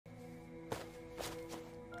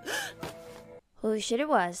Holy shit, it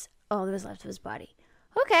was. All that was left of his body.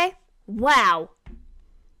 Okay. Wow.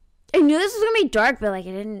 I knew this was going to be dark, but like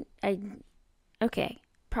okay.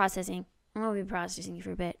 Processing. I'm going to be processing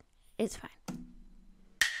for a bit. It's fine.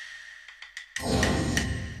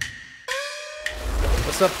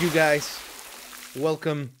 What's up, you guys?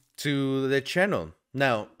 Welcome to the channel.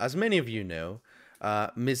 Now, as many of you know,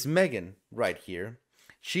 Miss Megan right here,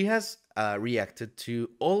 she has reacted to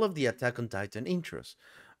all of the Attack on Titan intros,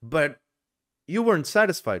 but you weren't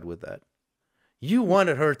satisfied with that. You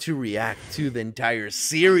wanted her to react to the entire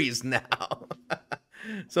series now.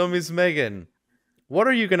 So, Miss Megan, what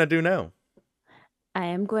are you gonna do now? I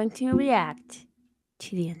am going to react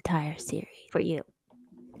to the entire series for you.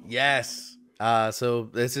 Yes. So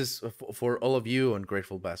this is for all of you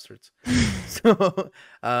ungrateful bastards. So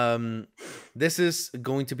this is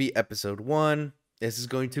going to be episode 1. This is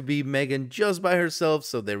going to be Megan just by herself,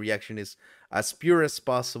 so the reaction is as pure as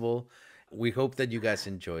possible. We hope that you guys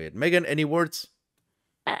enjoy it. Megan, any words?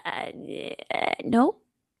 No.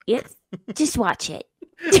 Yes. Just watch it.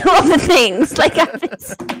 Do all the things. Like I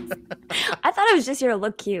thought it was just here to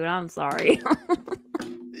look cute. I'm sorry.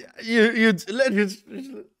 you let you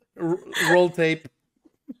roll tape.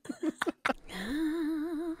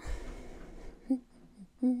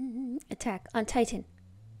 Attack on Titan,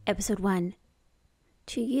 episode 1.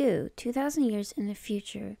 To you, 2,000 years in the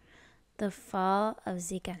future, the fall of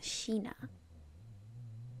Zigashina.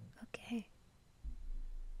 Okay.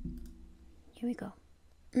 Here we go.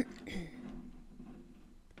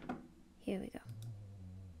 Here we go.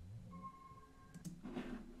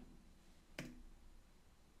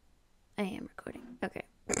 I am recording. Okay.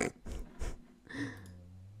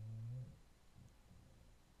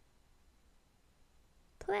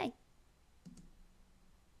 Play.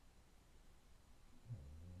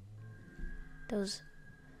 Those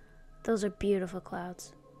are beautiful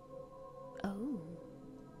clouds. Oh.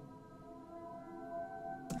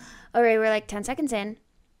 Alright, we're like 10 seconds in.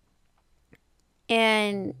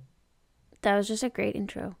 And that was just a great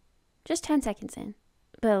intro. Just 10 seconds in.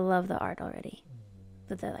 But I love the art already.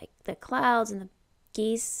 But the clouds and the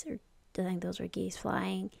geese, or I think those were geese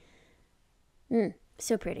flying.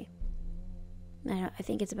 So pretty. I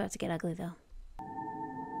think it's about to get ugly though.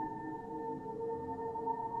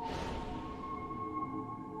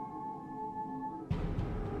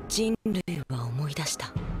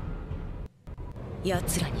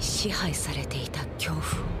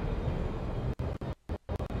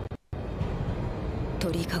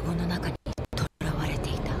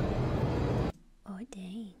 Oh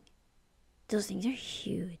dang. Those things are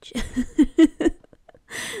huge.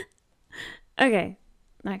 Okay.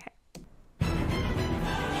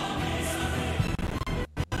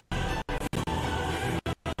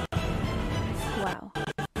 Wow.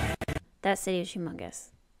 That city is humongous.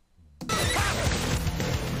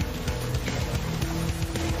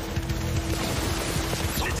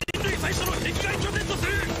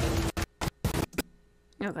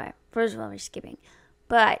 Okay, first of all, we're skipping.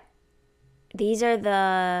 But these are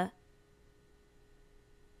the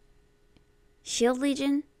Shield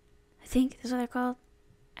Legion, I think that's what they're called.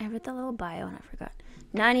 I read the little bio and I forgot.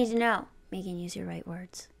 Now I need to know. Megan, use your right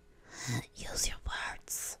words. Use your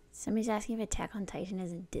words. Somebody's asking if Attack on Titan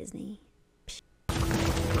isn't Disney.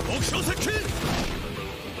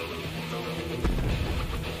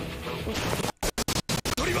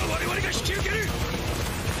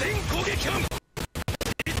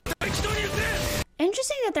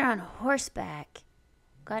 Interesting that they're on horseback.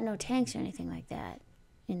 Got no tanks or anything like that.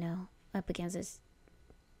 You know, up against this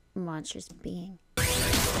monstrous being.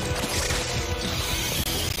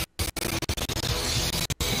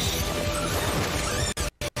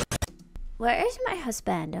 Where is my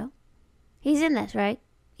husbando? He's in this, right?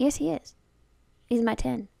 Yes, he is. He's my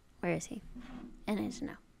 10. Where is he? I need to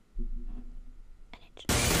know.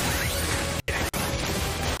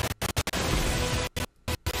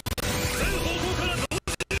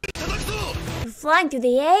 We're flying through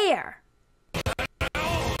the air.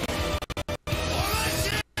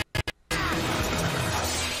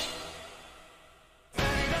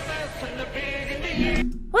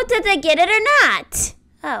 Well, did they get it or not?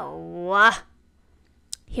 Oh,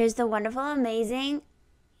 here's the wonderful, amazing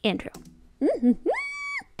intro. Who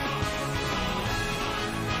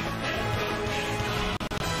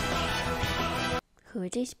are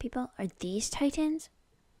these people? Are these Titans?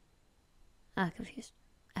 Ah, confused.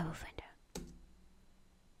 I will find out.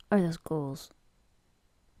 Or those ghouls.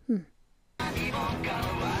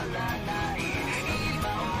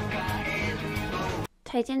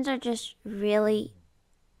 Titans are just really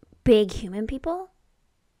big human people?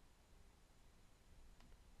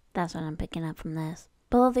 That's what I'm picking up from this.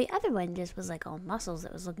 But the other one just was like all muscles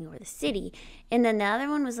that was looking over the city. And then the other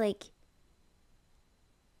one was like,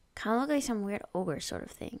 kind of looked like some weird ogre sort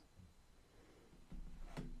of thing.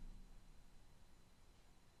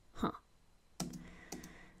 Huh. I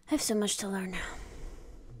have so much to learn.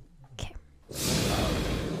 Okay.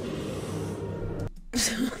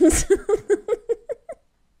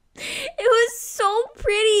 It was so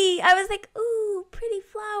pretty. I was like, ooh, pretty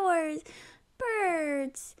flowers,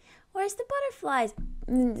 birds. Where's the butterflies?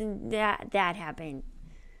 That happened.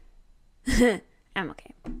 I'm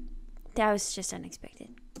okay. That was just unexpected.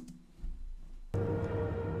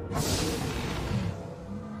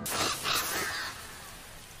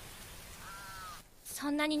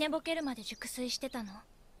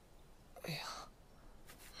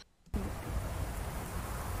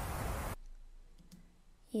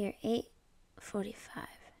 Year 845.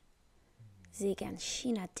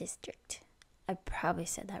 Ziganshina district. I probably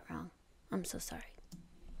said that wrong. I'm so sorry.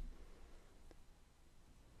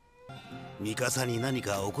 ミカサに何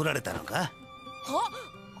か怒られたのか？は？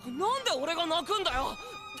なんで俺が泣くんだよ。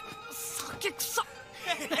酒臭。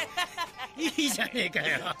いいじゃねえか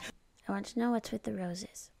よ。I want to know what's with the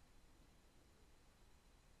roses.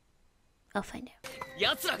 I'll find out.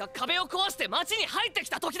 奴らが壁を壊して町に入ってき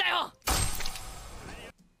た時だよ。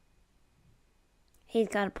He's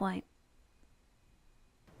got a point.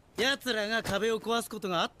 奴らが壁を壊すこと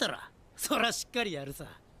があったら、そらしっかりやるさ。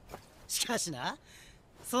しかしな、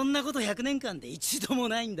そんなこと100年間で一度も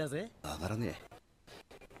ないんだぜ。わからねえ。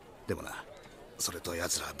でもな、それと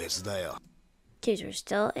奴らは別だよ。Kids, we're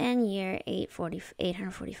still in year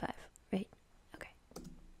 845, right? Okay.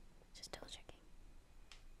 Just double checking.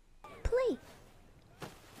 Play.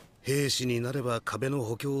 兵士になれば壁の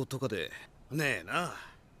補強とかでねえな。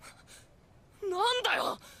なんだ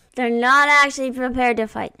よ。 They're not actually prepared to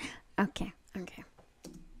fight. Okay.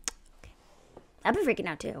 I've been freaking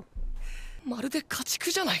out too. まるで家畜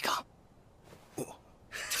じゃないか。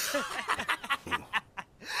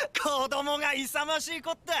子供が勇ましい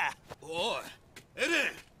こった。おい、エ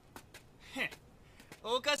レン。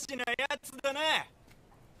おかしなやつだな。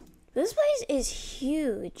This place is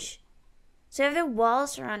huge. So you have the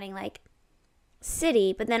walls surrounding like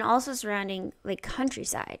city, but then also surrounding like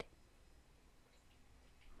countryside.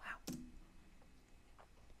 Wow.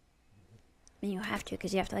 And you have to,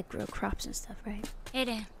 because you have to like grow crops and stuff, right? エ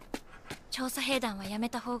レン、調査兵団はやめ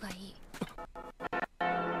た方がいい。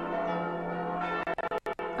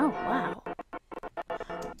Oh, wow.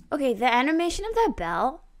 Okay, the animation of that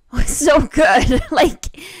bell was so good.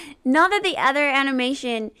 Like, not that the other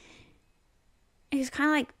animation is kind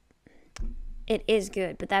of like, it is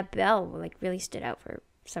good, but that bell like really stood out for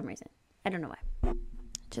some reason. I don't know why.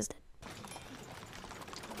 Just did.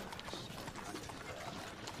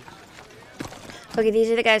 Okay, these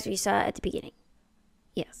are the guys we saw at the beginning.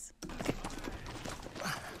 Yes. Okay.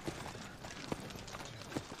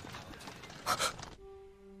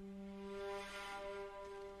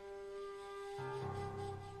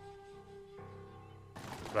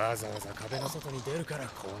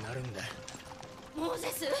モーゼ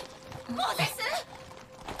ス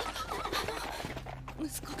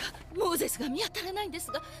息子がモーゼスが見当たらないんで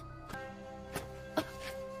すが。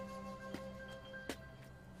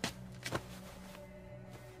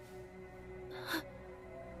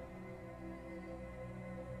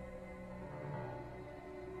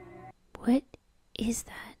What is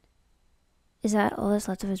that? Is that all that's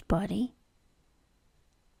left of his body?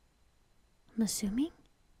 I'm assuming?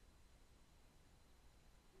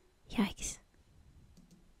 Yikes.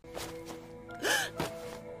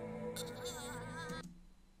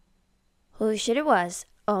 Holy shit, it was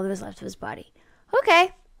all that was left of his body.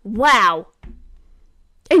 Okay. Wow.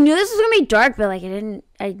 I knew this was gonna be dark, but like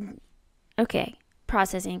okay.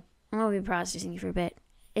 Processing. I'm gonna be processing for a bit.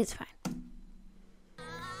 It's fine.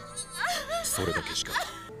 それだけしか。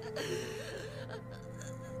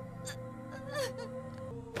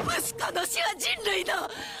息子の死は人類の反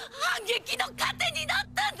撃の糧になっ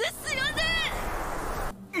たんですよ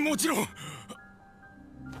ね。もちろん。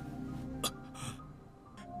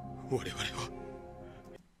我々は。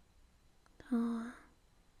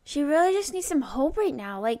She really just needs some hope right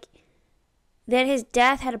now, like that his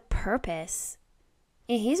death had a purpose.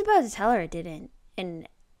 And he's about to tell her it didn't. And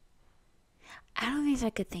I don't think it's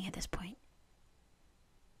a good thing at this point.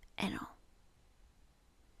 At all.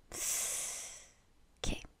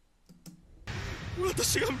 Okay.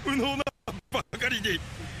 私が無能なばかりに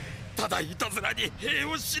ただいたずらに兵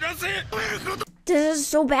を知らせ。 This is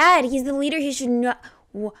so bad. He's the leader. He should not.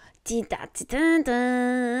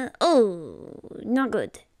 Oh, not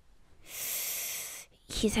good.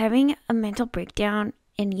 He's having a mental breakdown,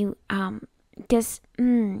 and This,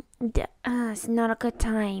 it's not a good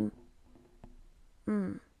time.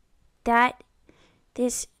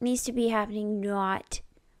 This needs to be happening not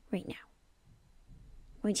right now.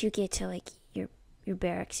 Once you get to like your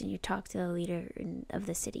barracks and you talk to the leader of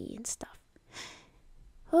the city and stuff.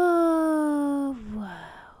 Oh,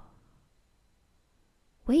 wow.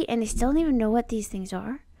 Wait, and they still don't even know what these things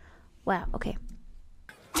are? Wow, okay.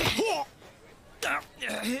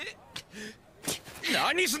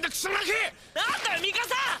 何すんだクソガキ。なんだよミカ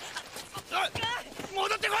サ。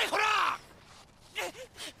戻ってこいほら。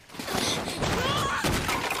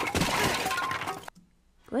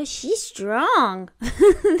Well, she's strong.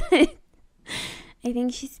 I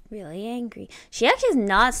think she's really angry. She actually has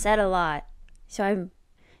not said a lot. So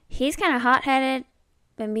he's kind of hot-headed,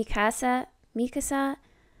 but Mikasa,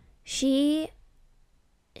 she's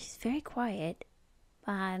very quiet.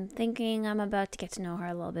 I'm thinking I'm about to get to know her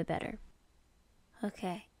a little bit better.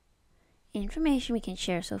 Okay. Information we can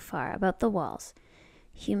share so far about the walls.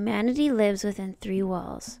 Humanity lives within 3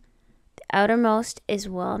 walls. The outermost is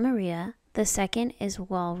Wall Maria. The second is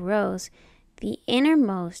Wall Rose. The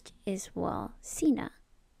innermost is Wall Sina.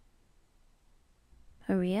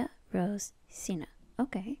 Maria, Rose, Sina.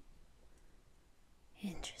 Okay.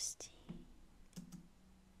 Interesting.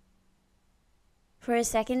 For a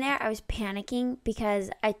second there, I was panicking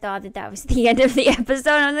because I thought that was the end of the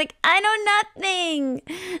episode. I was like, I know nothing.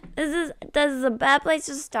 This is a bad place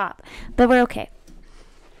to stop. But we're okay.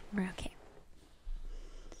 We're okay.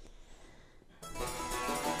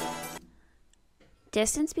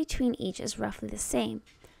 Distance between each is roughly the same.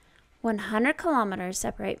 100 kilometers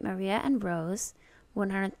separate Maria and Rose.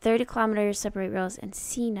 130 kilometers separate Rose and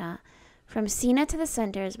Sina. From Sina to the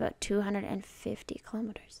center is about 250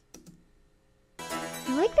 kilometers.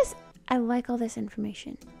 I like this. I like all this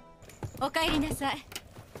information. おかえりなさい。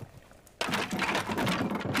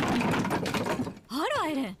あら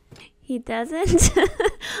エレン。 He doesn't.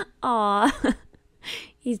 Aw.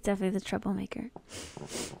 He's definitely the troublemaker.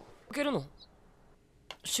 受けるの？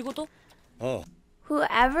仕事？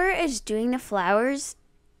 Whoever is doing the flowers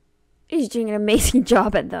is doing an amazing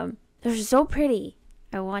job at them. They're so pretty.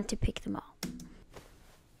 I want to pick them all.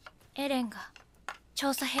 エレンが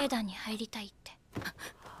調査兵団に入りたいって。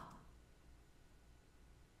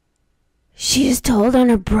 She is told on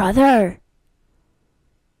her brother.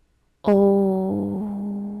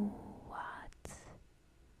 Oh, what?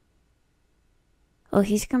 Oh,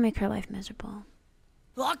 he's gonna make her life miserable.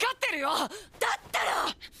 分かってるよ。だった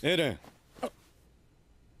ら。エレン、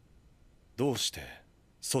どうして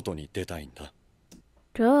外に出たいんだ？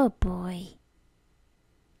 Oh boy.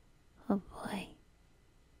 Oh boy.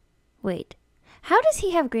 Wait. How does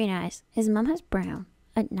he have green eyes? His mom has brown.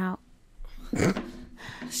 No.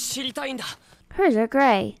 知りたいんだ。 Hers are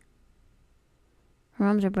gray. Her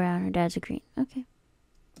mom's are brown, her dad's are green. Okay.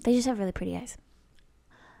 They just have really pretty eyes.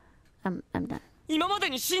 I'm done. 今まで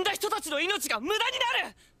に死んだ人たちの命が無駄にな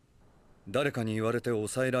る。誰かに言われて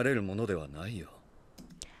抑えられるものではないよ。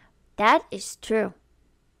 That is true.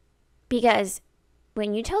 Because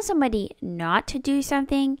when you tell somebody not to do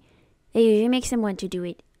something, it usually makes them want to do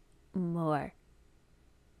it more.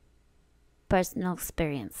 Personal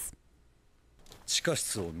experience. 地下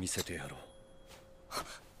室を見せてやろう。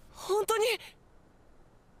本当に？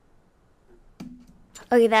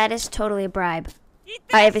 Okay, that is totally a bribe.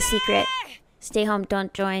 I have a secret. Stay home,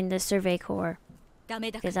 don't join the survey corps. ダ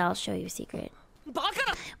メだ。 Because I'll show you a secret. バカ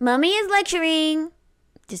だ。 Mummy is lecturing.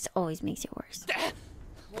 This always makes it worse.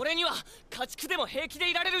 俺には家畜でも平気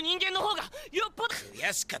でいられる人間の方がよっぽど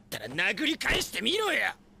悔しかったら殴り返してみろ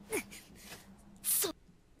や。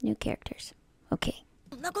 New characters. Okay.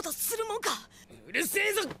 そんなことするもんか。うるせ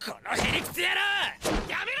えぞこのヘリクツ野郎。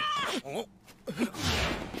やめろ。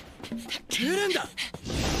エレンだ。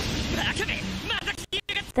バカめ。また消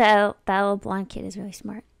えが。That little blonde kid is really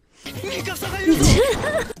smart. ミカサがいるぞ。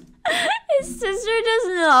 His sister does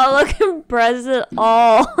not look impressed at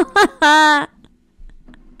all.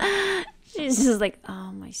 She's just like,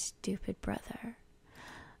 oh, my stupid brother.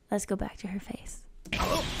 Let's go back to her face.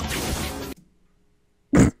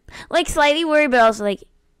 Like, slightly worried, but also like,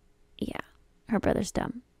 yeah, her brother's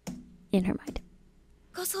dumb. In her mind.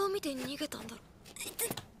 画像を見て逃げたんだろ。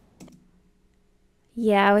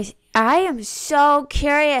 Yeah, I am so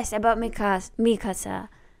curious about Mikasa.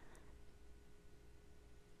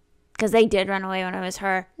 Because they did run away when it was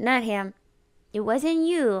her, not him. It wasn't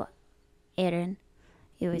you, Eren.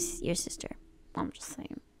 It was your sister. I'm just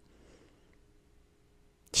saying.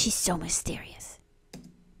 She's so mysterious.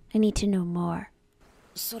 I need to know more.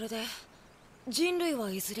 それで人類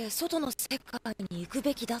はいずれ外の世界に行く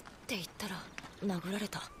べきだって言ったら殴られ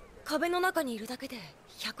た。壁の中にいるだけで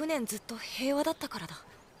100年ずっと平和だったからだ。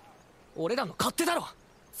俺らの勝手だろ。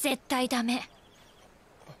絶対ダメ。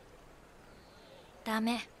ダ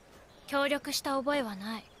メ。協力した覚えは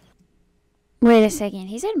ない。Wait a second.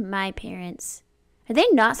 He said my parents. Are they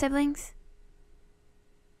not siblings?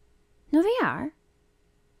 No, they are.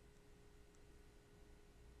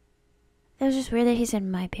 That was just weird that he said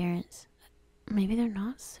my parents. Maybe they're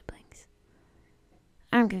not siblings.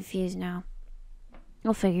 I'm confused now.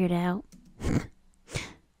 I'll figure it out.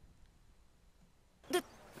 で、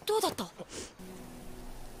どうだった？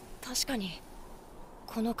確かに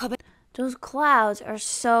この壁。Those clouds are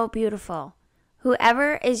so beautiful.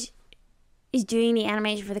 Whoever is doing the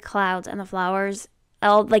animation for the clouds and the flowers,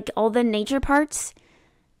 all the nature parts,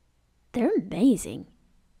 they're amazing.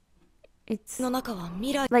 It's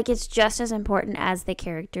like it's just as important as the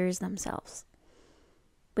characters themselves,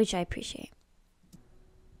 which I appreciate.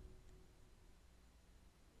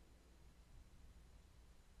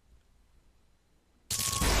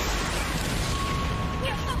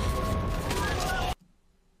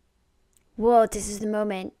 Whoa, this is the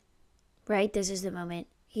moment. Right? This is the moment.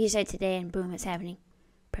 He said today and boom, it's happening.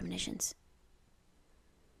 Premonitions.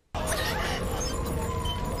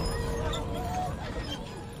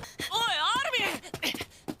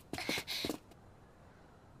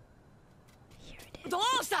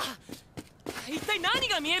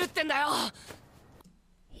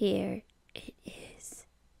 Here it is.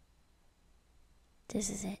 This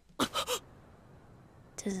is it.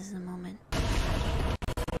 This is the moment.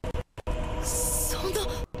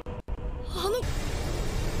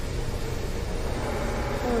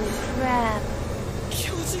 Holy crap.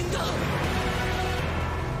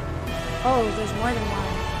 Oh, there's more than one.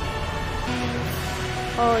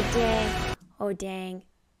 Oh, dang. Oh, dang.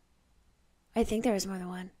 I think there was more than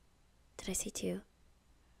one. Did I see two?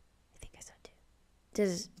 I think I saw two. This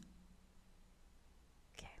is...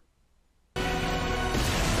 Okay.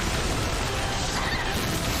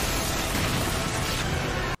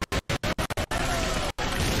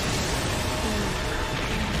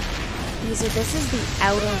 So this is the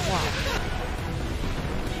outer wall.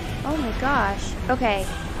 Oh my gosh. Okay.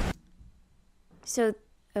 So,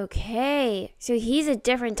 okay. So he's a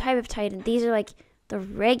different type of titan. These are like the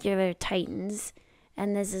regular titans.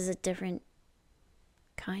 And this is a different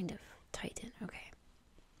kind of titan. Okay.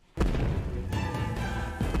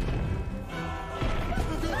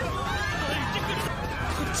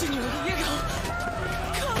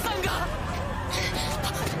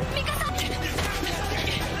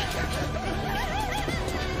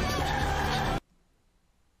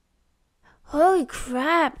 Holy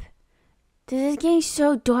crap! This is getting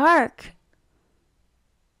so dark.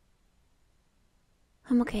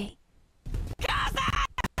 I'm okay.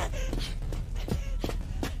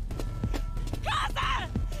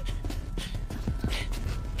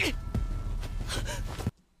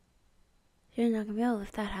 You're not gonna be able to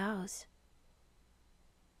lift that house.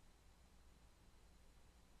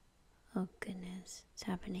 Oh goodness, it's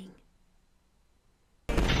happening.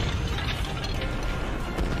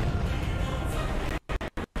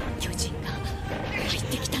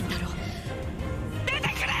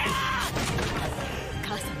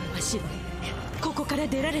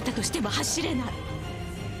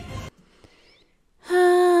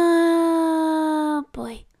 Oh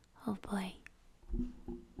boy. Oh boy.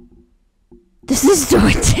 This is so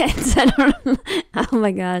intense. I don't know. Oh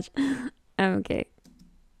my gosh. I'm okay.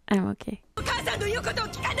 I'm okay.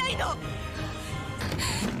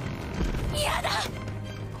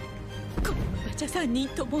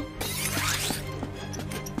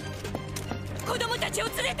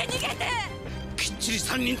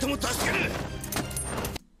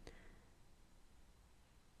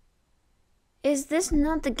 Is this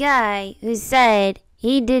not the guy who said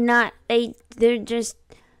he did not, they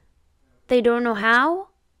don't know how?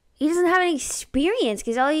 He doesn't have any experience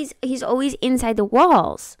because he's always inside the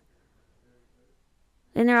walls.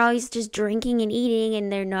 And they're always just drinking and eating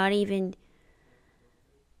and they're not even...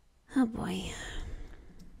 Oh boy.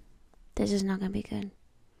 This is not gonna be good.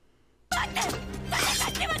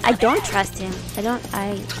 I don't trust him. They're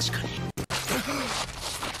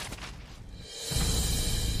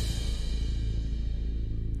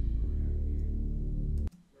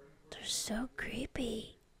so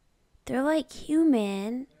creepy. They're like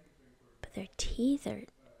human, but their teeth are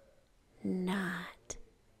not.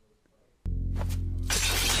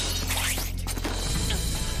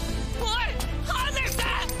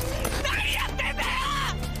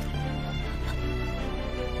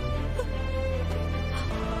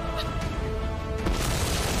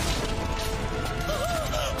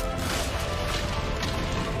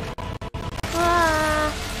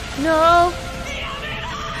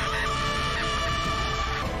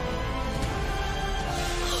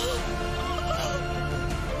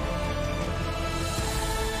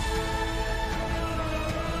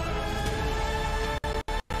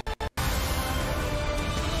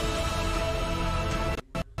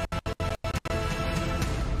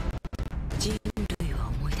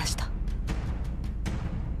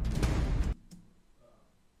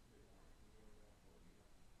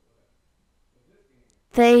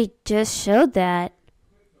 They just showed that.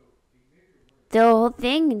 The whole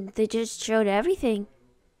thing, they just showed everything.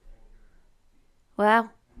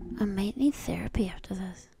 Wow, I might need therapy after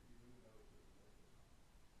this.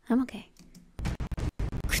 I'm okay.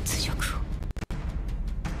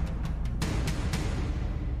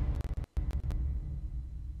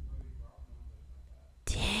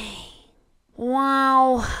 Dang.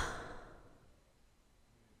 Wow.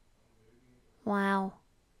 Wow.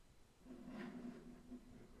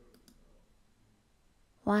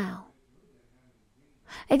 Wow.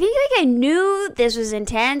 I think like I knew this was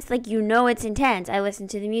intense. Like, you know, it's intense. I listened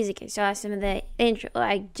to the music. I saw some of the intro.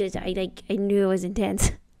 I knew it was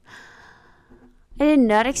intense. I did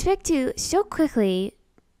not expect to so quickly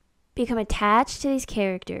become attached to these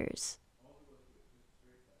characters.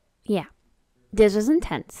 Yeah, this was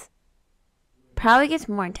intense. Probably gets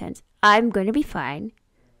more intense. I'm going to be fine.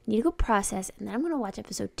 Need to go process, and then I'm going to watch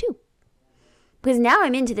episode 2. Because now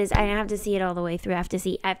I'm into this. I have to see it all the way through. I have to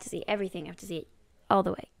see everything. I have to see it all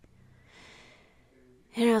the way.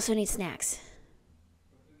 And I also need snacks.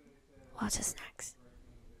 Lots of snacks.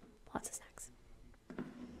 Lots of snacks.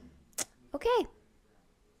 Okay.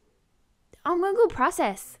 I'm going to go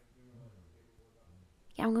process.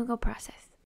 Yeah, I'm going to go process.